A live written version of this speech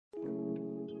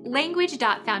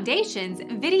Language.Foundation's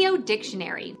Video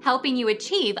Dictionary, helping you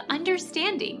achieve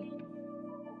understanding.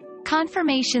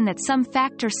 Confirmation that some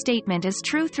fact or statement is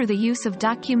true through the use of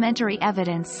documentary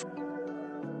evidence.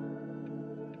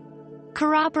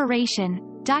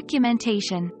 Corroboration,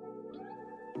 documentation.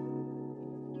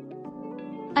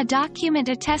 A document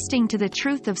attesting to the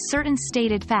truth of certain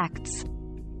stated facts.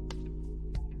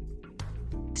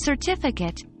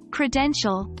 Certificate,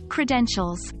 credential,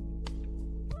 credentials.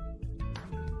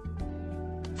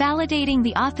 Validating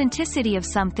the authenticity of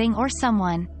something or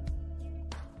someone.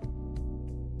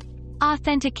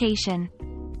 Authentication.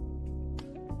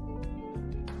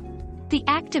 The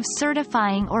act of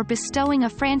certifying or bestowing a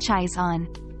franchise on.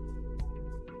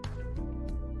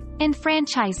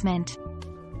 Enfranchisement.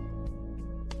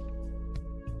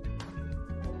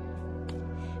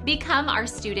 Become our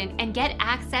student and get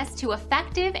access to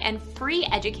effective and free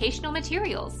educational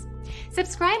materials.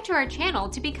 Subscribe to our channel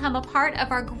to become a part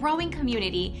of our growing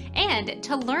community and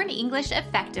to learn English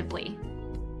effectively.